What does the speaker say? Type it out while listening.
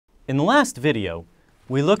In the last video,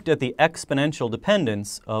 we looked at the exponential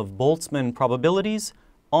dependence of Boltzmann probabilities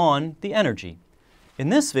on the energy. In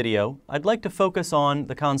this video, I'd like to focus on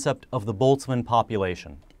the concept of the Boltzmann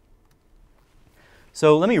population.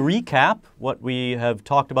 So let me recap what we have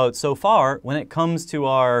talked about so far when it comes to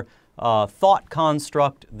our thought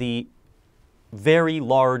construct, the very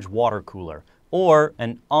large water cooler, or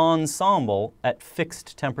an ensemble at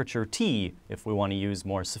fixed temperature T, if we want to use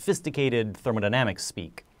more sophisticated thermodynamics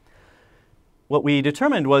speak. What we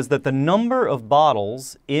determined was that the number of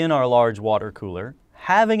bottles in our large water cooler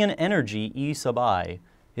having an energy E sub I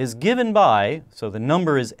is given by, so the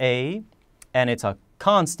number is A, and it's a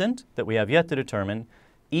constant that we have yet to determine,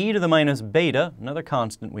 e to the minus beta, another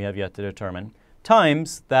constant we have yet to determine,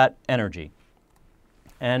 times that energy.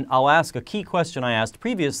 And I'll ask a key question I asked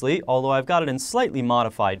previously, although I've got it in slightly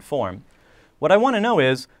modified form. What I want to know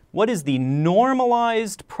is, what is the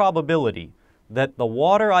normalized probability that the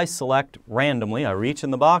water I select randomly, I reach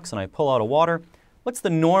in the box and I pull out a water, what's the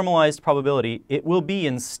normalized probability it will be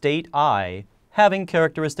in state I having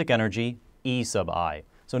characteristic energy E sub I?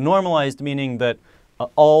 So normalized meaning that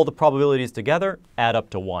all the probabilities together add up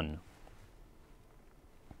to 1.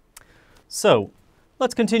 So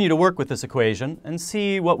let's continue to work with this equation and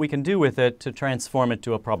see what we can do with it to transform it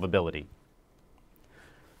to a probability.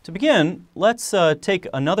 To begin, let's take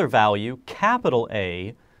another value, capital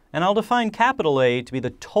A, and I'll define capital A to be the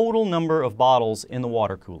total number of bottles in the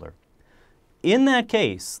water cooler. In that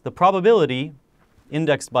case, the probability,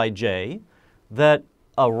 indexed by J, that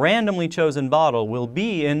a randomly chosen bottle will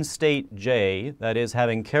be in state J, that is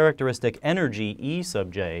having characteristic energy E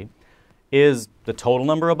sub J, is the total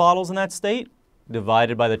number of bottles in that state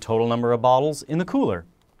divided by the total number of bottles in the cooler.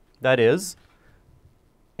 That is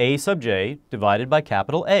A sub J divided by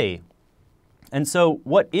capital A. And so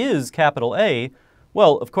what is capital A?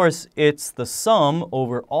 Well, of course, it's the sum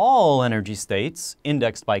over all energy states,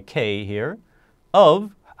 indexed by K here,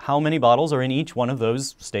 of how many bottles are in each one of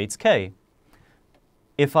those states K.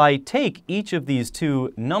 If I take each of these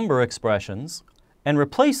two number expressions and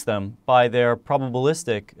replace them by their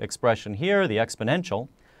probabilistic expression here, the exponential,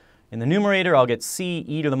 in the numerator I'll get C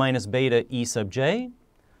e to the minus beta E sub J.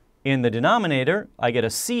 In the denominator, I get a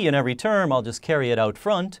C in every term, I'll just carry it out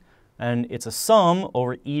front, and it's a sum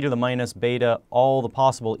over e to the minus beta all the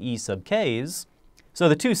possible E sub K's. So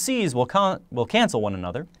the two C's will cancel one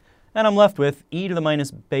another, and I'm left with e to the minus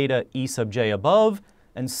beta E sub J above,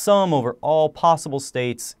 and sum over all possible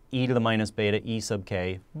states e to the minus beta E sub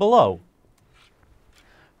K below. All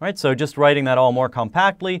right, so just writing that all more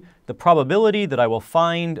compactly, the probability that I will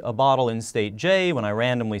find a bottle in state J when I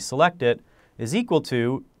randomly select it is equal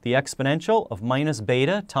to the exponential of minus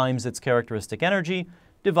beta times its characteristic energy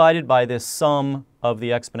divided by this sum of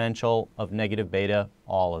the exponential of negative beta,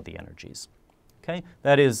 all of the energies. Okay,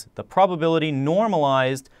 that is the probability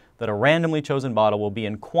normalized that a randomly chosen bottle will be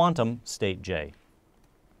in quantum state J.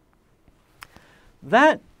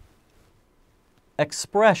 That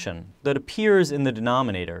expression that appears in the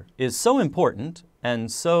denominator is so important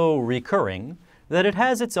and so recurring that it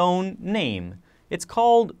has its own name. It's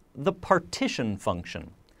called the partition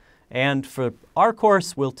function. And for our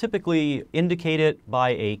course, we'll typically indicate it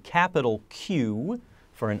by a capital Q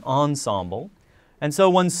for an ensemble. And so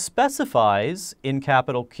one specifies in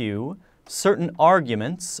capital Q certain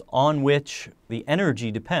arguments on which the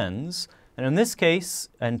energy depends. And in this case,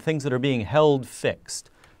 and things that are being held fixed.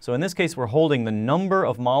 So in this case, we're holding the number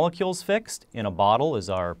of molecules fixed in a bottle is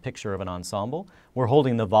our picture of an ensemble. We're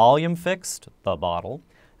holding the volume fixed, the bottle.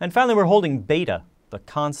 And finally, we're holding beta, the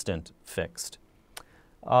constant, fixed.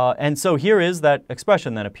 And so here is that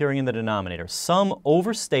expression then appearing in the denominator. Sum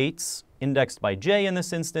over states, indexed by J in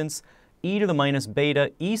this instance, e to the minus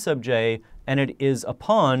beta E sub J, and it is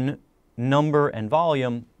upon number and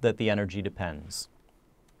volume that the energy depends.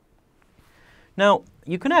 Now,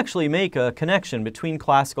 you can actually make a connection between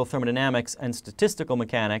classical thermodynamics and statistical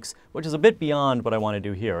mechanics, which is a bit beyond what I want to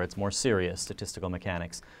do here. It's more serious statistical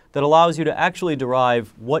mechanics, that allows you to actually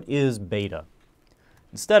derive what is beta.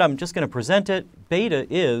 Instead, I'm just going to present it. Beta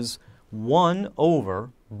is 1 over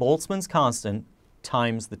Boltzmann's constant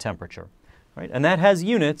times the temperature. Right? And that has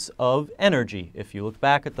units of energy. If you look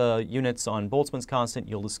back at the units on Boltzmann's constant,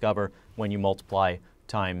 you'll discover when you multiply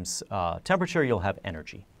times temperature, you'll have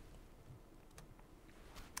energy.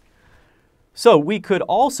 So we could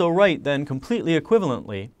also write then completely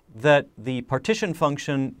equivalently that the partition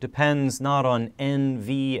function depends not on n,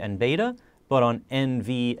 v, and beta, but on n,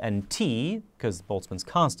 v, and t, because Boltzmann's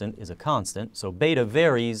constant is a constant, so beta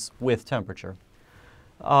varies with temperature.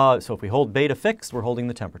 So if we hold beta fixed, we're holding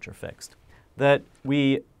the temperature fixed. That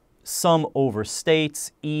we sum over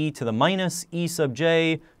states e to the minus e sub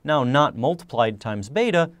j, now not multiplied times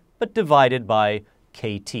beta, but divided by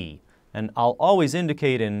kt. And I'll always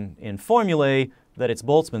indicate in formulae that it's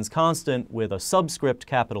Boltzmann's constant with a subscript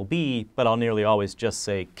capital B, but I'll nearly always just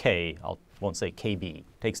say K. I won't say KB. It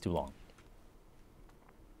takes too long.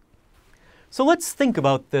 So let's think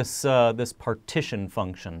about this, this partition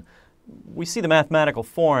function. We see the mathematical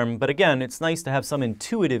form, but again, it's nice to have some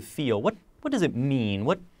intuitive feel. What does it mean?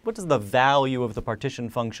 What does the value of the partition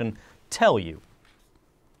function tell you?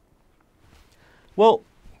 Well,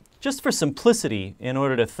 just for simplicity, in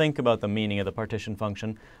order to think about the meaning of the partition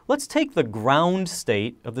function, let's take the ground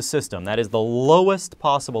state of the system, that is the lowest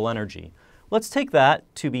possible energy. Let's take that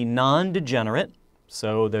to be non-degenerate,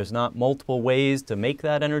 so there's not multiple ways to make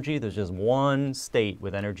that energy, there's just one state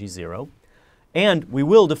with energy 0. And we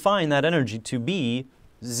will define that energy to be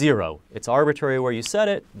 0. It's arbitrary where you set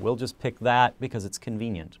it, we'll just pick that because it's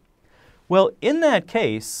convenient. Well, in that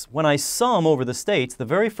case, when I sum over the states, the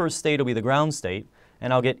very first state will be the ground state,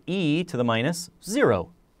 and I'll get e to the minus 0.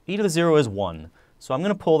 E to the 0 is 1. So I'm going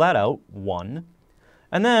to pull that out, 1.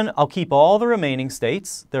 And then I'll keep all the remaining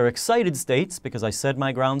states. They're excited states because I said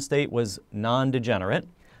my ground state was non-degenerate.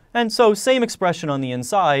 And so same expression on the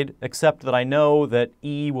inside, except that I know that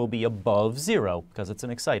e will be above 0 because it's an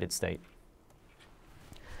excited state.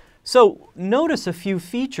 So notice a few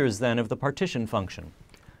features then of the partition function.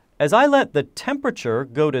 As I let the temperature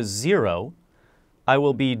go to 0, I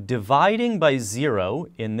will be dividing by 0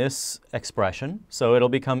 in this expression, so it'll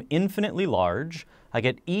become infinitely large. I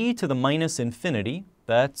get e to the minus infinity,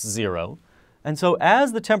 that's 0. And so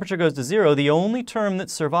as the temperature goes to 0, the only term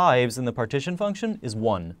that survives in the partition function is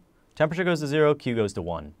 1. Temperature goes to 0, Q goes to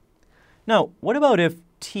 1. Now, what about if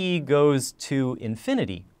T goes to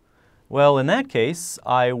infinity? Well, in that case,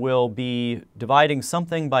 I will be dividing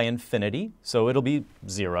something by infinity, so it'll be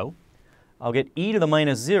 0. I'll get e to the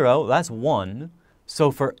minus 0, that's 1. So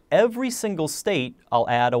for every single state, I'll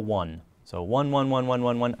add a 1. So 1, 1, 1, 1,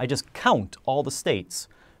 1, 1. I just count all the states.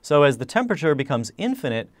 So as the temperature becomes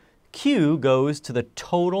infinite, Q goes to the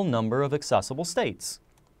total number of accessible states.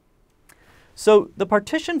 So the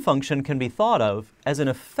partition function can be thought of as an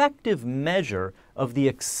effective measure of the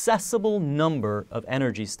accessible number of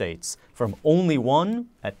energy states, from only 1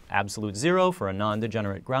 at absolute 0 for a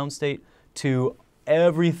non-degenerate ground state to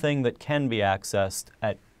everything that can be accessed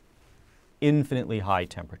at infinitely high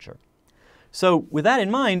temperature. So with that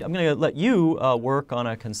in mind, I'm going to let you work on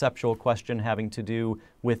a conceptual question having to do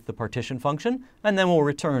with the partition function, and then we'll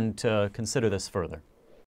return to consider this further.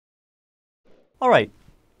 All right,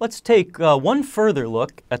 let's take one further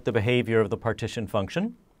look at the behavior of the partition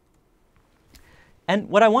function. And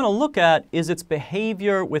what I want to look at is its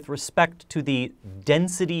behavior with respect to the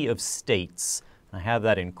density of states. I have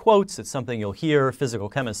that in quotes. It's something you'll hear physical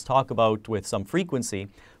chemists talk about with some frequency.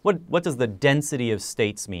 What does the density of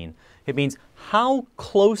states mean? It means how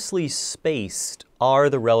closely spaced are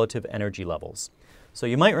the relative energy levels. So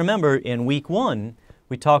you might remember in week 1,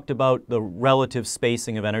 we talked about the relative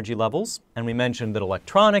spacing of energy levels, and we mentioned that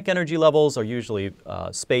electronic energy levels are usually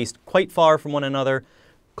spaced quite far from one another.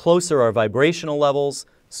 Closer are vibrational levels,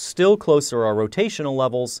 still closer are rotational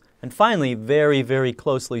levels, and finally, very, very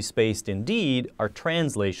closely spaced indeed are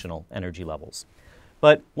translational energy levels.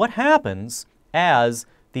 But what happens as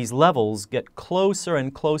these levels get closer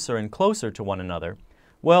and closer and closer to one another?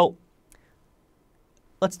 Well,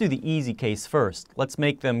 let's do the easy case first. Let's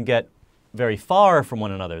make them get very far from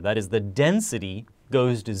one another. That is, the density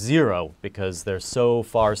goes to 0 because they're so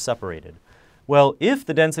far separated. Well, if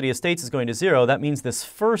the density of states is going to 0, that means this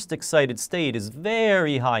first excited state is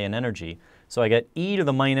very high in energy. So I get e to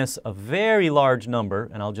the minus a very large number,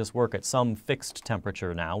 and I'll just work at some fixed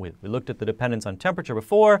temperature now. We looked at the dependence on temperature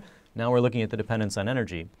before. Now we're looking at the dependence on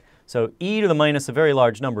energy. So e to the minus a very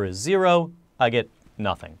large number is 0. I get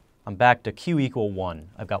nothing. I'm back to Q equal 1.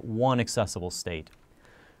 I've got one accessible state.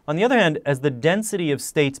 On the other hand, as the density of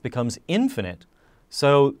states becomes infinite,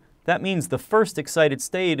 so that means the first excited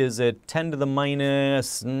state is at 10 to the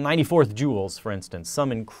minus 94th joules, for instance,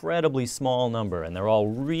 some incredibly small number, and they're all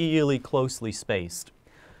really closely spaced.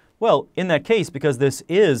 Well, in that case, because this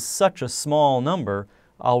is such a small number,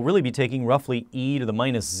 I'll really be taking roughly e to the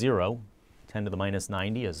minus 0. 10 to the minus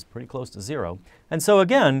 90 is pretty close to 0. And so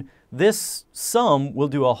again, this sum will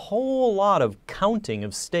do a whole lot of counting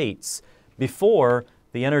of states before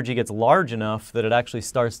the energy gets large enough that it actually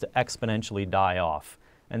starts to exponentially die off.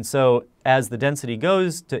 And so as the density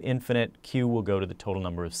goes to infinite, Q will go to the total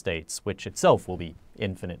number of states, which itself will be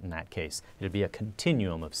infinite in that case. It'll be a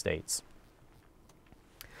continuum of states.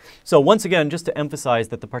 So once again, just to emphasize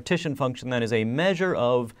that the partition function then is a measure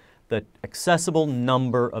of the accessible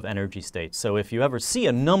number of energy states. So if you ever see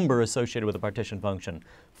a number associated with a partition function,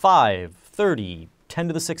 5, 30, 10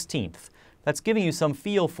 to the 16th, that's giving you some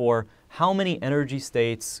feel for how many energy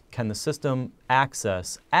states can the system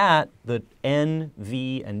access at the n,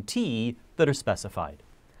 v, and t that are specified.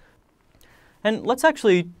 And let's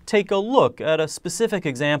actually take a look at a specific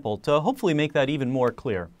example to hopefully make that even more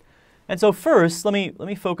clear. And so first, let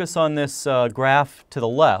me focus on this graph to the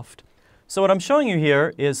left. So what I'm showing you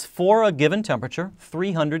here is for a given temperature,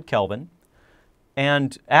 300 Kelvin,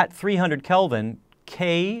 and at 300 Kelvin,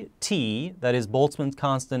 kT, that is Boltzmann's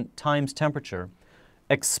constant times temperature,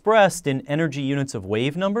 expressed in energy units of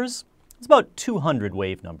wave numbers, it's about 200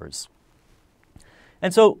 wave numbers.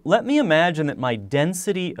 And so let me imagine that my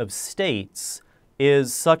density of states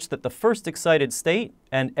is such that the first excited state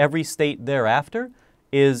and every state thereafter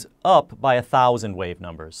is up by 1,000 wave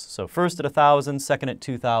numbers. So first at 1,000, second at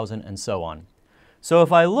 2,000, and so on. So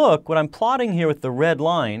if I look, what I'm plotting here with the red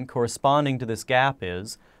line corresponding to this gap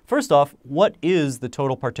is, first off, what is the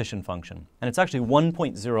total partition function? And it's actually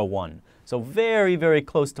 1.01. So very, very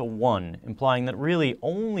close to 1, implying that really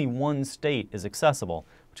only one state is accessible,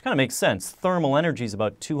 which kind of makes sense. Thermal energy is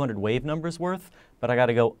about 200 wave numbers worth, but I got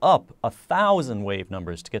to go up 1,000 wave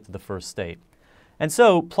numbers to get to the first state. And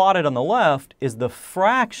so plotted on the left is the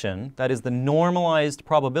fraction, that is the normalized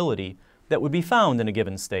probability, that would be found in a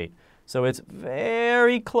given state. So it's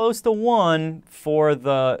very close to 1 for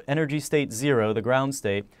the energy state 0, the ground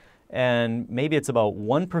state, and maybe it's about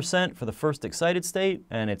 1% for the first excited state,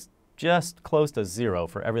 and it's just close to 0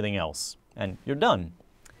 for everything else, and you're done.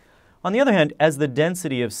 On the other hand, as the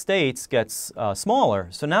density of states gets smaller,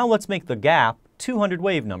 so now let's make the gap 200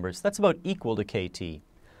 wave numbers. That's about equal to kT.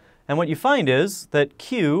 And what you find is that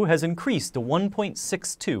Q has increased to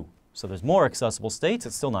 1.62. So there's more accessible states.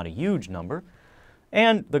 It's still not a huge number.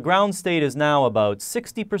 And the ground state is now about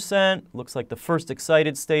 60%. Looks like the first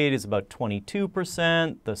excited state is about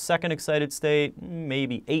 22%. The second excited state,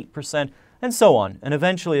 maybe 8%, and so on. And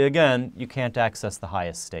eventually, again, you can't access the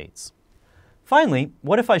highest states. Finally,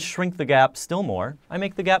 what if I shrink the gap still more? I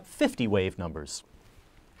make the gap 50 wave numbers.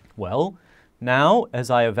 Well, now,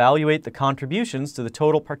 as I evaluate the contributions to the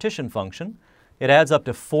total partition function, it adds up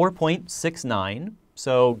to 4.69,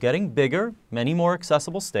 so getting bigger, many more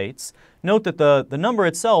accessible states. Note that the number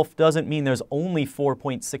itself doesn't mean there's only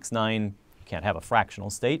 4.69. You can't have a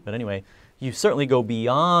fractional state, but anyway, you certainly go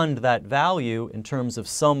beyond that value in terms of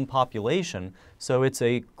some population, so it's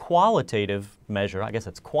a qualitative measure. I guess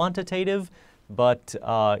it's quantitative, but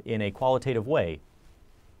in a qualitative way.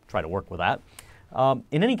 Try to work with that.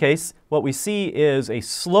 In any case, what we see is a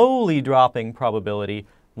slowly dropping probability,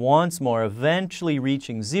 once more eventually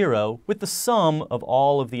reaching 0, with the sum of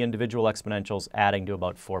all of the individual exponentials adding to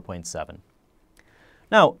about 4.7.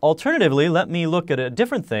 Now, alternatively, let me look at a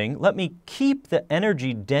different thing. Let me keep the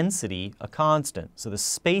energy density a constant. So the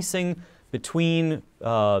spacing between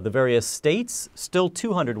the various states, still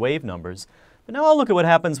 200 wave numbers. But now I'll look at what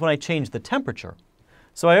happens when I change the temperature.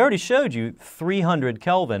 So I already showed you 300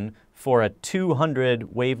 Kelvin for a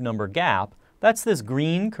 200 wave number gap. That's this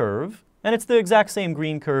green curve, and it's the exact same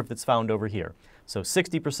green curve that's found over here. So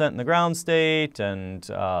 60% in the ground state and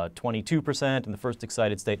 22% in the first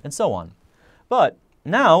excited state, and so on. But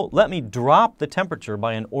now let me drop the temperature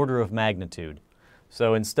by an order of magnitude.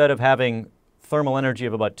 So instead of having thermal energy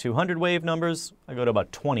of about 200 wave numbers, I go to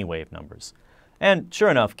about 20 wave numbers. And sure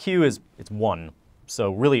enough, Q it's 1.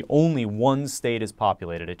 So really only one state is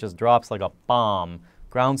populated. It just drops like a bomb.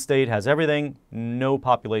 Ground state has everything, no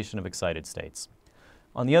population of excited states.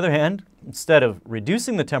 On the other hand, instead of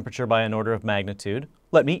reducing the temperature by an order of magnitude,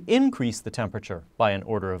 let me increase the temperature by an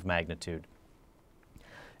order of magnitude.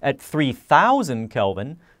 At 3,000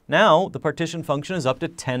 Kelvin, now the partition function is up to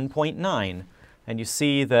 10.9. And you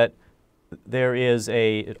see that there is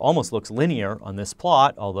it almost looks linear on this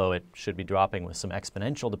plot, although it should be dropping with some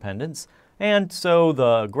exponential dependence. And so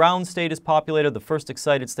the ground state is populated, the first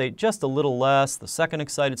excited state just a little less, the second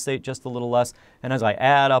excited state just a little less, and as I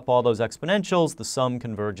add up all those exponentials, the sum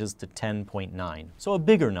converges to 10.9, so a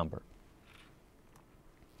bigger number.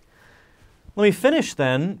 Let me finish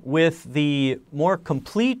then with the more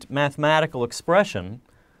complete mathematical expression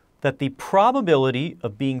that the probability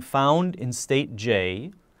of being found in state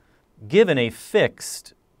J, given a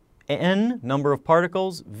fixed n number of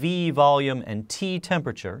particles, v volume, and t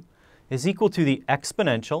temperature, is equal to the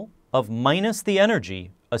exponential of minus the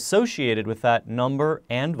energy associated with that number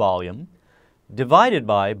and volume, divided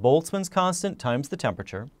by Boltzmann's constant times the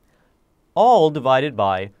temperature, all divided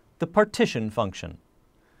by the partition function.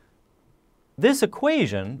 This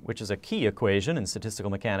equation, which is a key equation in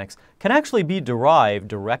statistical mechanics, can actually be derived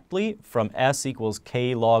directly from S equals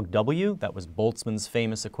K log W. That was Boltzmann's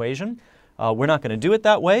famous equation. We're not going to do it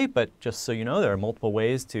that way, but just so you know, there are multiple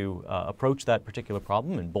ways to approach that particular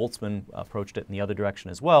problem, and Boltzmann approached it in the other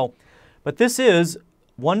direction as well. But this is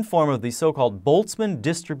one form of the so-called Boltzmann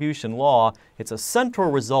distribution law. It's a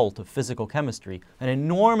central result of physical chemistry and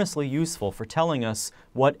enormously useful for telling us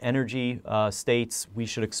what energy states we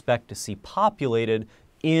should expect to see populated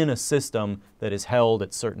in a system that is held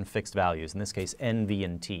at certain fixed values, in this case n, v,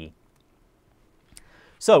 and t.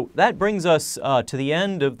 So that brings us to the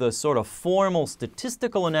end of the sort of formal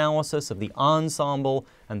statistical analysis of the ensemble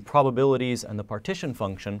and probabilities and the partition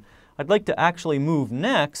function. I'd like to actually move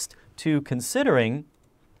next to considering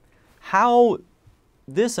how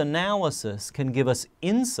this analysis can give us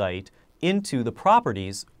insight into the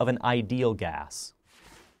properties of an ideal gas.